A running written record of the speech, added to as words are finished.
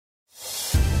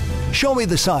Show Me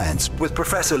the Science with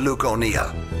Professor Luke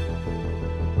O'Neill.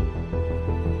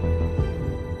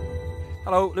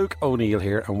 Hello, Luke O'Neill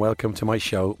here, and welcome to my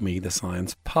Show Me the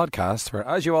Science podcast, where,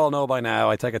 as you all know by now,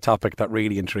 I take a topic that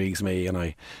really intrigues me and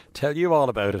I tell you all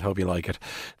about it. Hope you like it.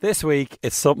 This week,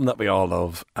 it's something that we all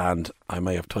love, and I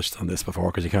may have touched on this before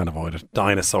because you can't avoid it.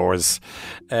 Dinosaurs.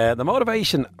 The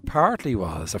motivation partly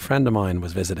was a friend of mine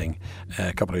was visiting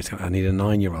a couple of weeks ago, and he had a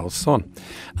 9-year-old son,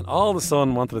 and all the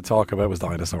son wanted to talk about was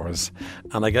dinosaurs.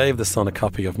 And I gave the son a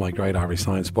copy of my Great Irish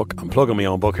Science book. I'm plugging my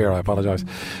own book here, I apologise.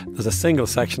 There's a single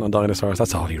section on dinosaurs.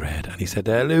 That's all he read. And he said,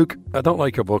 Luke, I don't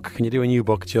like your book. Can you do a new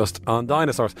book just on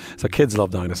dinosaurs? So kids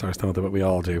love dinosaurs, don't they? But we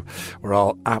all do. We're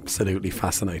all absolutely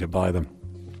fascinated by them.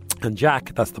 And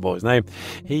Jack, that's the boy's name,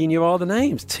 he knew all the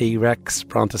names. T-Rex,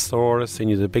 Brontosaurus, he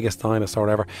knew the biggest dinosaur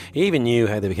ever. He even knew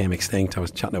how they became extinct. I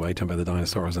was chatting away to him about the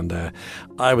dinosaurs, and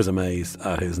I was amazed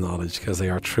at his knowledge because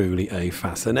they are truly a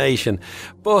fascination.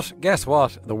 But guess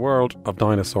what? The world of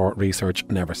dinosaur research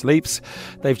never sleeps.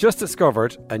 They've just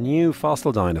discovered a new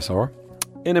fossil dinosaur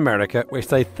in America, which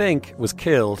they think was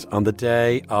killed on the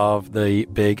day of the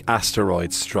big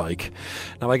asteroid strike.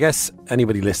 Now, I guess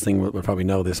anybody listening will probably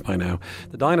know this by now.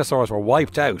 The dinosaurs were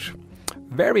wiped out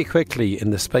very quickly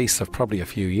in the space of probably a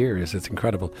few years. It's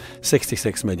incredible.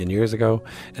 66 million years ago.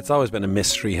 It's always been a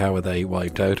mystery how were they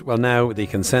wiped out. Well, now the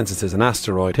consensus is an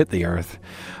asteroid hit the Earth,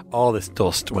 all this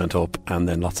dust went up, and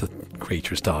then lots of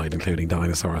creatures died, including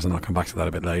dinosaurs, and I'll come back to that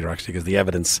a bit later actually, because the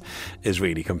evidence is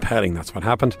really compelling. That's what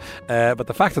happened. But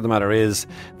the fact of the matter is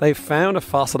they've found a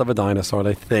fossil of a dinosaur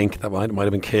they think that might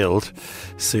have been killed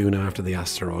soon after the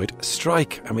asteroid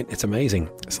strike. I mean, it's amazing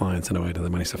science in a way that they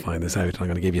managed to find this out, and I'm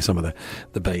going to give you some of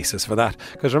the basis for that,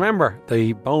 because remember,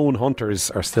 the bone hunters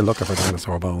are still looking for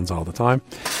dinosaur bones all the time,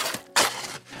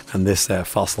 and this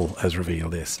fossil has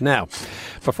revealed this. Now,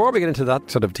 before we get into that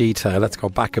sort of detail, let's go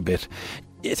back a bit.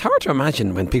 It's hard to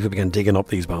imagine when people began digging up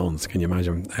these bones. Can you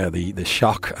imagine the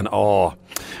shock and awe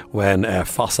when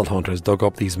fossil hunters dug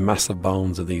up these massive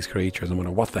bones of these creatures and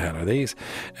wonder, what the hell are these?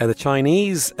 The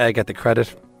Chinese get the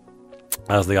credit,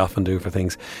 as they often do for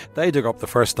things. They dug up the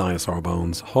first dinosaur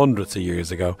bones hundreds of years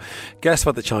ago. Guess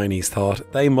what the Chinese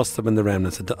thought? They must have been the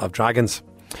remnants of dragons.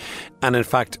 And in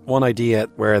fact, one idea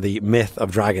where the myth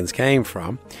of dragons came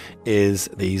from is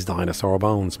these dinosaur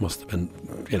bones must have been,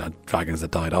 dragons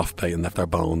that died off and left their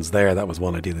bones there. That was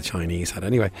one idea the Chinese had.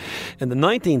 Anyway, in the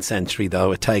 19th century,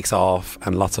 though, it takes off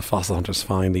and lots of fossil hunters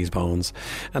find these bones.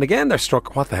 And again, they're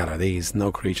struck, what the hell are these?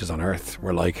 No creatures on Earth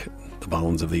were like the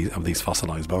bones of these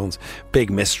fossilized bones. Big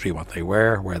mystery what they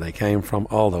were, where they came from,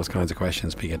 all those kinds of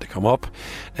questions begin to come up.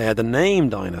 The name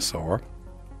dinosaur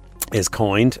is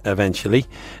coined eventually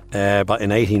in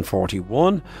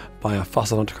 1841 by a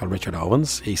fossil hunter called Richard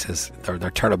Owens. He says they're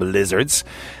terrible lizards.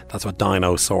 That's what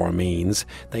dinosaur means.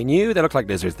 They knew they looked like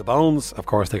lizards. The bones, of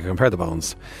course, they could compare the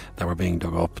bones that were being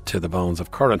dug up to the bones of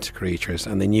current creatures,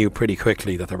 and they knew pretty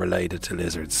quickly that they're related to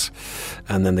lizards.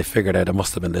 And then they figured out it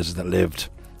must have been lizards that lived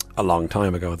a long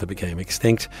time ago that became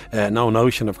extinct. No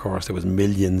notion, of course, it was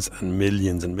millions and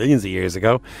millions and millions of years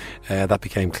ago. That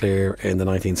became clear in the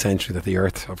 19th century that the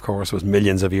Earth, of course, was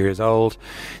millions of years old.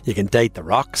 You can date the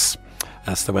rocks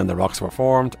as to when the rocks were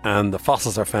formed, and the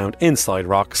fossils are found inside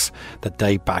rocks that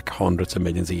date back hundreds of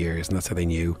millions of years, and that's how they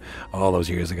knew all those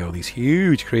years ago these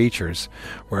huge creatures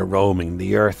were roaming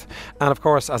the Earth. And of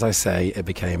course, as I say, it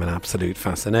became an absolute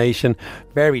fascination.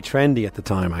 Very trendy at the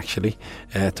time, actually,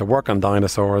 to work on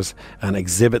dinosaurs and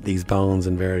exhibit these bones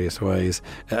in various ways.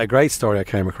 A great story I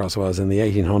came across was in the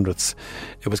 1800s.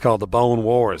 It was called the Bone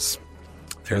Wars.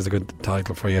 There's a good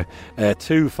title for you.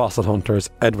 Two fossil hunters,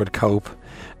 Edward Cope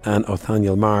and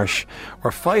Othniel Marsh,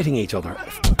 were fighting each other.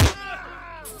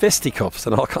 Fisticuffs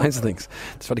and all kinds of things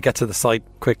to try to get to the site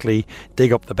quickly,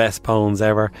 dig up the best bones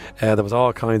ever. There was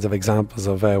all kinds of examples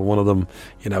of one of them,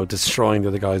 destroying the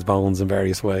other guy's bones in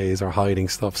various ways or hiding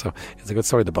stuff. So it's a good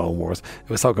story, the Bone Wars. It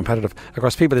was so competitive. Of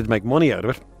course, people did make money out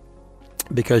of it,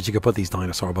 because you could put these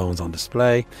dinosaur bones on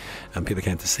display and people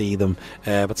came to see them.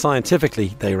 But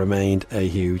scientifically, they remained a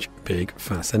huge, big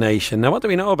fascination. Now, what do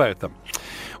we know about them?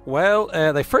 Well,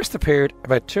 they first appeared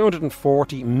about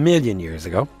 240 million years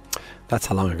ago. That's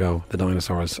how long ago the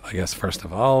dinosaurs, I guess, first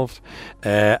evolved.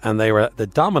 And they were the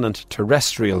dominant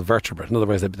terrestrial vertebrate. In other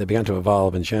words, they began to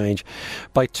evolve and change.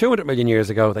 By 200 million years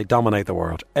ago, they dominate the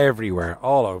world. Everywhere,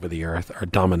 all over the Earth, are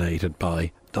dominated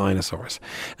by dinosaurs.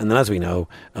 And then, as we know,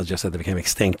 as just said, they became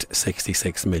extinct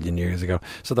 66 million years ago.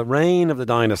 So the reign of the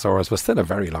dinosaurs was still a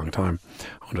very long time,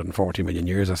 140 million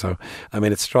years or so. I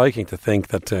mean, it's striking to think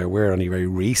that we're only very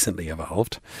recently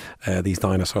evolved. These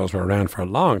dinosaurs were around for a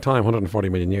long time, 140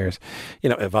 million years,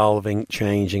 evolving,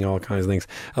 changing, all kinds of things.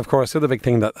 Of course, the other big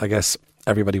thing that I guess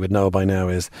everybody would know by now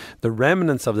is the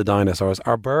remnants of the dinosaurs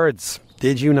are birds.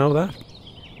 Did you know that?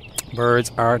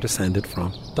 Birds are descended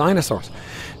from dinosaurs.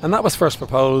 And that was first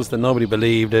proposed and nobody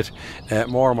believed it.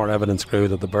 More and more evidence grew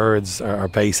that the birds are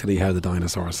basically how the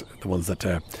dinosaurs, the ones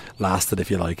that lasted, if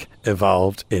you like,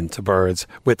 evolved into birds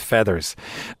with feathers.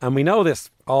 And we know this,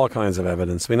 all kinds of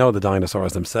evidence. We know the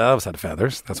dinosaurs themselves had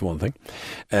feathers. That's one thing.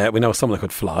 We know some of them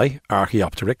could fly.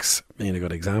 Archaeopteryx being a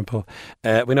good example.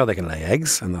 We know they can lay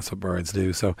eggs, and that's what birds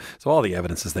do. So all the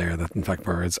evidence is there that, in fact,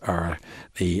 birds are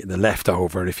the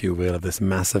leftover, if you will, of this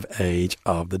massive age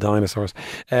of the dinosaurs.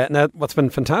 Now, what's been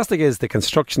fantastic is the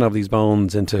construction of these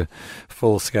bones into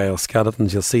full-scale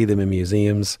skeletons. You'll see them in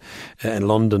museums. In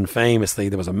London, famously,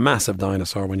 there was a massive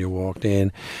dinosaur when you walked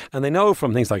in. And they know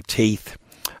from things like teeth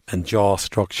and jaw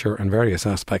structure and various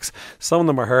aspects. Some of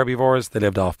them were herbivores, they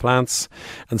lived off plants,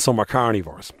 and some were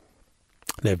carnivores,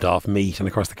 lived off meat. And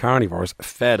of course the carnivores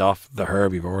fed off the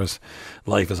herbivores.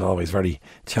 Life is always very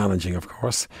challenging, of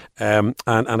course. And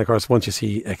of course, once you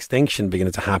see extinction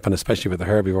beginning to happen, especially with the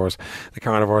herbivores, the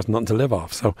carnivores, nothing to live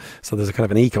off. So there's a kind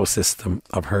of an ecosystem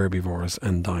of herbivores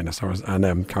and dinosaurs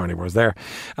and carnivores there.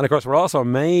 And of course, we're also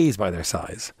amazed by their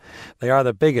size. They are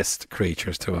the biggest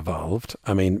creatures to evolved.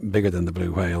 I mean, bigger than the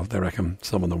blue whale. They reckon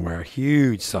some of them were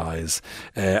huge size,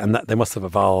 and that they must have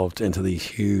evolved into these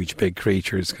huge, big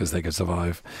creatures because they could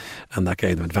survive, and that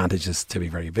gave them advantages to be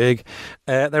very big.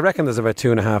 They reckon there's about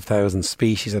 2,500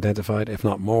 species identified, if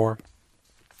not more.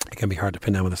 It can be hard to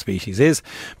pin down what the species is,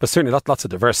 but certainly lots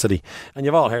of diversity. And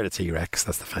you've all heard of T-Rex,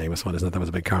 that's the famous one, isn't it? That was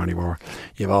a big carnivore.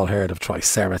 You've all heard of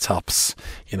Triceratops.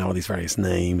 You know, these various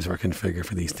names were configured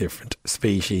for these different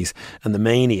species. And the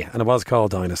mania, and it was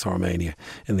called dinosaur mania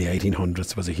in the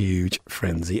 1800s, was a huge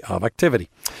frenzy of activity.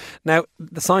 Now,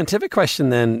 the scientific question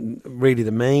then, really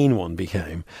the main one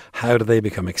became, how do they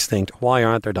become extinct? Why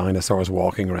aren't there dinosaurs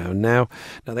walking around now?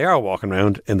 Now, they are walking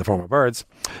around in the form of birds,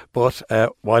 but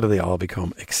why do they all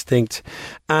become extinct?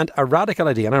 And a radical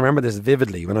idea, and I remember this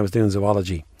vividly when I was doing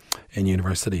zoology in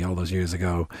university all those years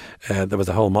ago. There was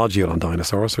a whole module on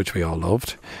dinosaurs, which we all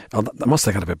loved. That must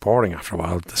have got a bit boring after a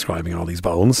while, describing all these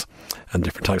bones and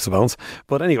different types of bones.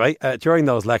 But anyway, during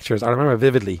those lectures, I remember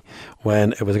vividly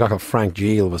when it was a guy called Frank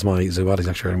Giel was my zoology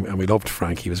lecturer, and we loved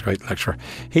Frank. He was a great lecturer.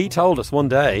 He told us one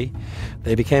day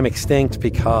they became extinct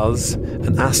because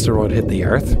an asteroid hit the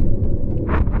Earth,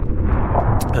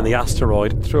 and the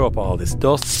asteroid threw up all this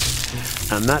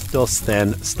dust, and that dust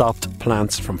then stopped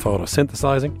plants from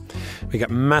photosynthesizing. We get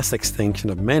mass extinction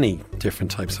of many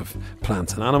different types of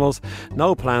plants and animals.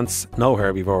 No plants, no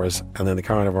herbivores, and then the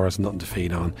carnivores, nothing to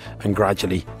feed on, and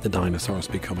gradually the dinosaurs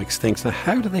become extinct. Now,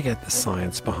 how do they get the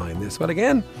science behind this? Well,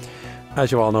 again,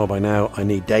 as you all know by now, I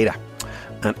need data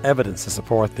and evidence to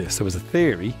support this. There was a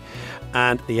theory,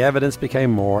 and the evidence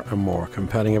became more and more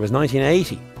compelling. It was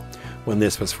 1980 when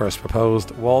this was first proposed.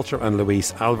 Walter and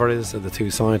Luis Alvarez are the two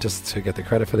scientists who get the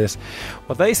credit for this.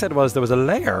 What they said was there was a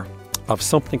layer of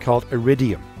something called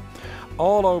iridium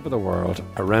all over the world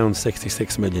around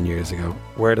 66 million years ago.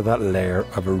 Where did that layer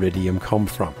of iridium come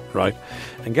from, right?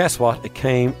 And guess what? It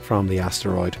came from the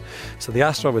asteroid. So the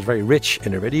asteroid was very rich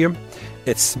in iridium.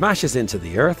 It smashes into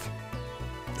the Earth.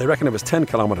 They reckon it was 10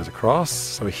 kilometers across,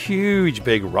 so a huge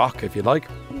big rock, if you like.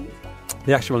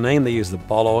 The actual name they use, the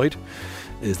boloid,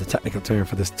 is the technical term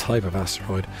for this type of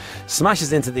asteroid.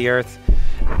 Smashes into the Earth,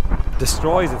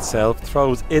 destroys itself,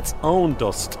 throws its own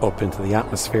dust up into the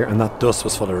atmosphere, and that dust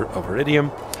was full of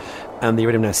iridium, and the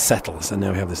iridium now settles, and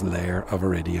now we have this layer of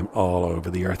iridium all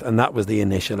over the Earth, and that was the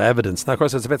initial evidence. Now, of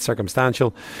course, it's a bit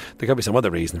circumstantial. There could be some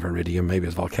other reason for iridium. Maybe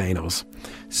it's volcanoes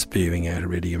spewing out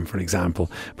iridium, for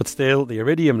example, but still, the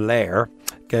iridium layer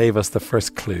gave us the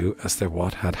first clue as to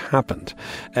what had happened.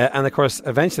 And of course,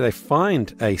 eventually they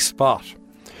find a spot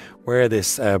where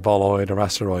this boloid or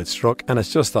asteroid struck, and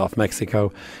it's just off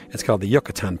Mexico. It's called the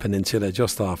Yucatan Peninsula,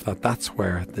 just off that. That's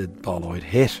where the boloid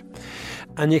hit.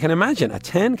 And you can imagine a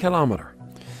 10 kilometre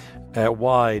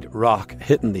wide rock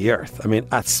hitting the Earth. I mean,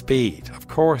 at speed. Of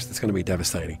course, it's going to be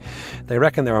devastating. They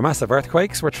reckon there were massive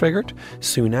earthquakes were triggered,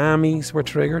 tsunamis were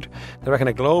triggered. They reckon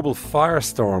a global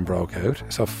firestorm broke out.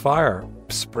 So fire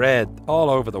spread all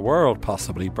over the world,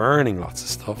 possibly burning lots of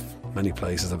stuff. Many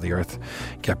places of the Earth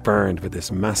get burned with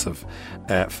this massive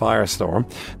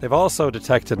firestorm. They've also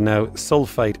detected now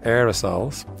sulfate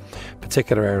aerosols.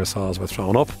 Particular aerosols were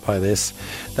thrown up by this.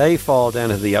 They fall down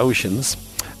into the oceans,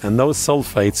 and those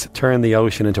sulfates turn the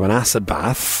ocean into an acid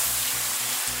bath.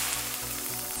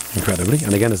 Incredibly,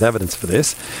 and again, there's evidence for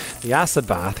this. The acid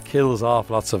bath kills off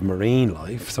lots of marine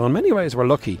life. So in many ways, we're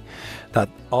lucky that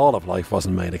all of life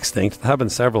wasn't made extinct. There have been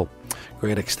several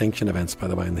great extinction events, by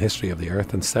the way, in the history of the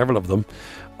Earth, and several of them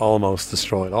almost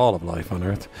destroyed all of life on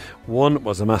Earth. One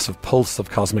was a massive pulse of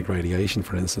cosmic radiation,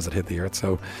 for instance, that hit the Earth.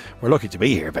 So we're lucky to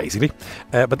be here, basically.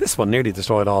 But this one nearly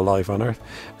destroyed all life on Earth.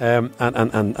 And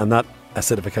that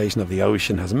acidification of the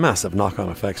ocean has massive knock-on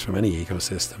effects for many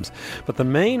ecosystems. But the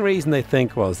main reason they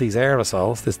think was these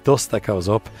aerosols, this dust that goes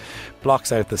up,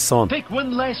 blocks out the sun. Take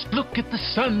one last look at the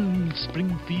sun,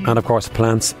 Springfield. And of course,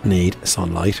 plants need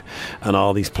sunlight, and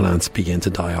all these plants begin to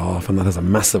die off, and that has a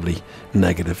massively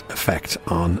negative effect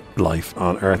on life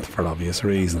on Earth for obvious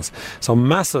reasons. So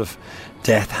massive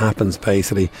death happens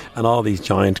basically, and all these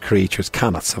giant creatures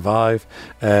cannot survive,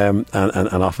 and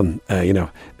often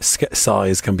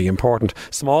size can be important.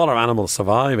 Smaller animals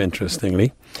survive,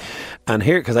 interestingly, and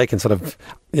here, because they can sort of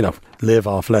live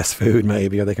off less food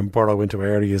maybe, or they can burrow into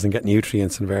areas and get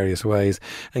nutrients in various ways.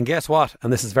 And guess what?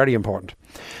 And this is very important.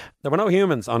 There were no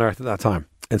humans on Earth at that time,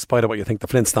 in spite of what you think the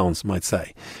Flintstones might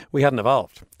say. We hadn't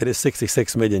evolved. It is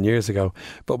 66 million years ago,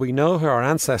 but we know who our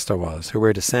ancestor was, who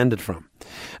we're descended from.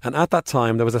 And at that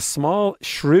time, there was a small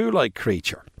shrew-like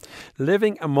creature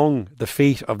living among the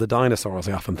feet of the dinosaurs,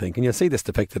 I often think. And you'll see this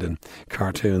depicted in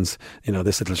cartoons.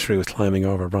 This little shrew is climbing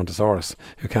over a brontosaurus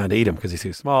who can't eat him because he's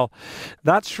too small.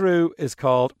 That shrew is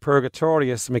called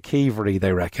Purgatorius mckeevery,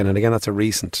 they reckon. And again, that's a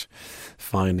recent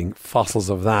finding, fossils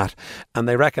of that. And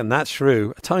they reckon that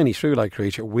shrew, a tiny shrew-like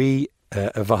creature, we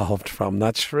evolved from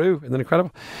that shrew. Isn't that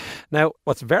incredible? Now,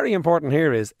 what's very important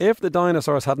here is if the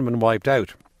dinosaurs hadn't been wiped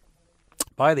out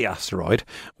by the asteroid,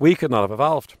 we could not have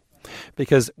evolved,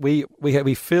 because we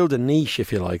filled a niche,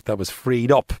 if you like, that was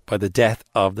freed up by the death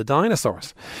of the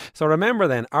dinosaurs. So remember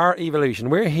then, our evolution,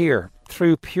 we're here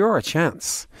through pure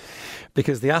chance,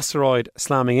 because the asteroid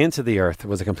slamming into the Earth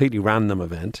was a completely random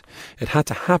event. It had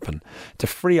to happen to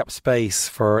free up space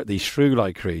for the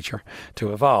shrew-like creature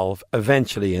to evolve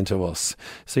eventually into us.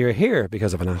 So you're here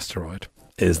because of an asteroid,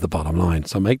 is the bottom line.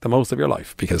 So make the most of your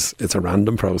life, because it's a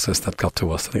random process that got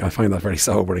to us. I find that very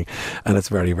sobering, and it's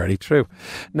very, very true.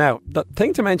 Now, the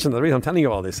thing to mention, the reason I'm telling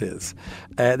you all this is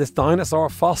this dinosaur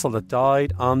fossil that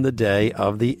died on the day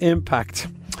of the impact.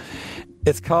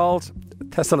 It's called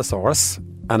Tesselosaurus,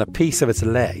 and a piece of its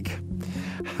leg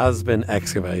has been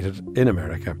excavated in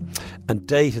America and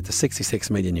dated to 66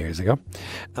 million years ago.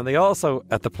 And they also,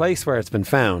 at the place where it's been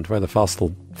found, where the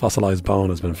fossilized bone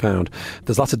has been found,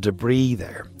 there's lots of debris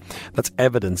there. That's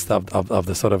evidence of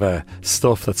the sort of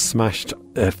stuff that smashed,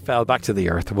 fell back to the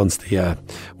Earth once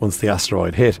the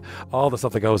asteroid hit. All the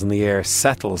stuff that goes in the air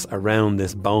settles around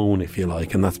this bone, if you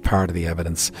like, and that's part of the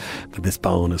evidence that this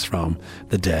bone is from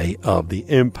the day of the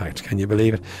impact. Can you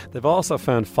believe it? They've also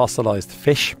found fossilized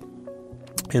fish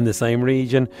in the same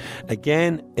region,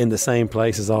 again in the same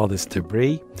place as all this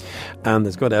debris, and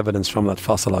there's good evidence from that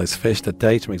fossilized fish that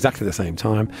dates from exactly the same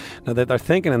time. Now they're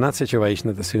thinking in that situation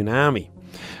that the tsunami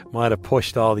might have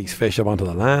pushed all these fish up onto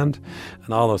the land,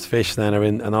 and all those fish then are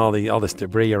in, and all this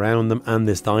debris around them, and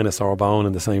this dinosaur bone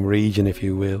in the same region, if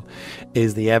you will,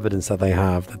 is the evidence that they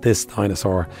have that this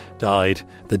dinosaur died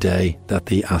the day that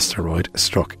the asteroid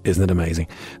struck. Isn't it amazing?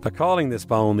 They're calling this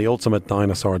bone the ultimate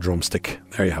dinosaur drumstick.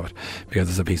 There you have it, because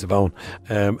it's a piece of bone,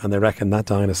 and they reckon that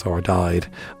dinosaur died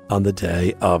on the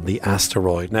day of the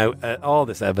asteroid. Now, all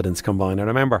this evidence combined, and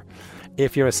remember,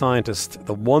 if you're a scientist,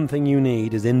 the one thing you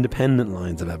need is independent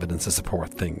lines of evidence to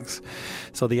support things.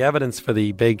 So the evidence for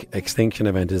the big extinction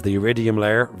event is the iridium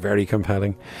layer, very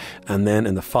compelling. And then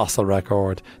in the fossil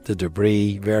record, the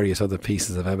debris, various other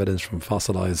pieces of evidence from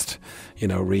fossilized,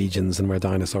 regions and where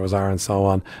dinosaurs are and so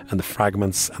on, and the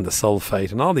fragments and the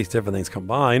sulfate and all these different things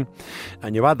combine.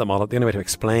 And you add them all up. The only way to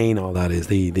explain all that is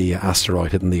the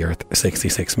asteroid hitting the Earth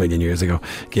 66 million years ago,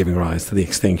 giving rise to the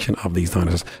extinction of these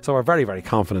dinosaurs. So we're very, very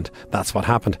confident that's what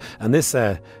happened. And this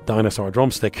dinosaur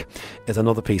drumstick is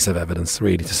another piece of evidence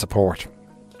really to support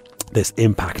this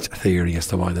impact theory as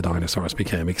to why the dinosaurs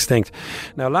became extinct.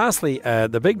 Now, lastly,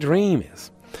 the big dream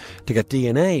is to get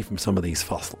DNA from some of these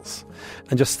fossils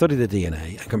and just study the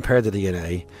DNA and compare the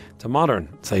DNA to modern,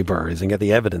 say, birds, and get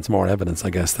the evidence, more evidence, I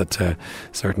guess, that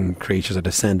certain creatures are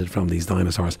descended from these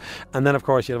dinosaurs. And then, of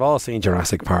course, you've all seen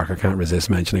Jurassic Park, I can't resist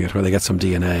mentioning it, where they get some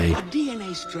DNA. A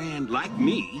DNA strand like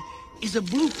me is a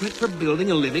blueprint for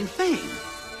building a living thing.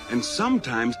 And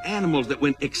sometimes animals that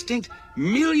went extinct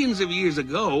millions of years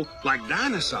ago, like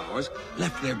dinosaurs,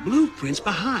 left their blueprints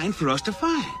behind for us to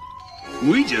find.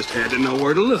 We just had to know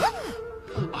where to look.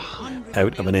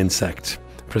 Out of an insect,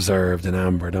 preserved in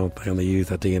amber, don't they? And they use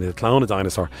that DNA to clone a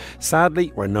dinosaur.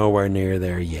 Sadly, we're nowhere near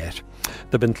there yet.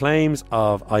 There have been claims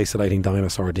of isolating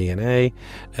dinosaur DNA,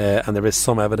 and there is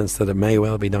some evidence that it may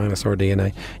well be dinosaur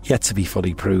DNA, yet to be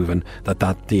fully proven that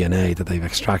DNA that they've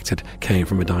extracted came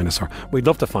from a dinosaur. We'd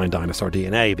love to find dinosaur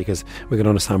DNA because we can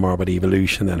understand more about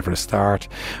evolution then for a start.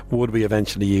 Would we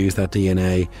eventually use that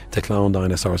DNA to clone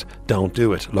dinosaurs? Don't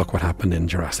do it. Look what happened in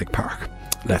Jurassic Park.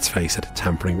 Let's face it,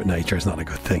 tampering with nature is not a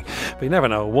good thing. But you never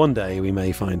know, one day we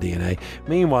may find DNA.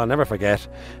 Meanwhile, never forget,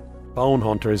 bone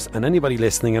hunters and anybody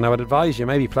listening, and I would advise you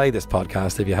maybe play this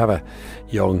podcast if you have a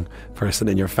young person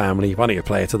in your family. Why don't you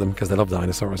play it to them because they love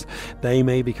dinosaurs? They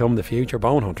may become the future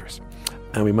bone hunters,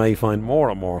 and we may find more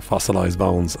and more fossilised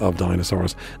bones of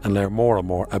dinosaurs and learn more and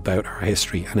more about our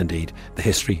history and indeed the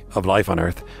history of life on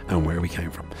Earth and where we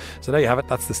came from. So there you have it.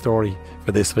 That's the story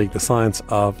for this week, the science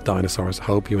of dinosaurs.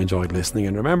 Hope you enjoyed listening,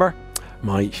 and remember,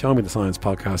 my Show Me the Science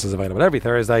podcast is available every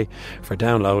Thursday for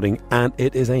downloading, and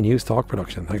it is a News Talk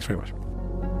production. Thanks very much.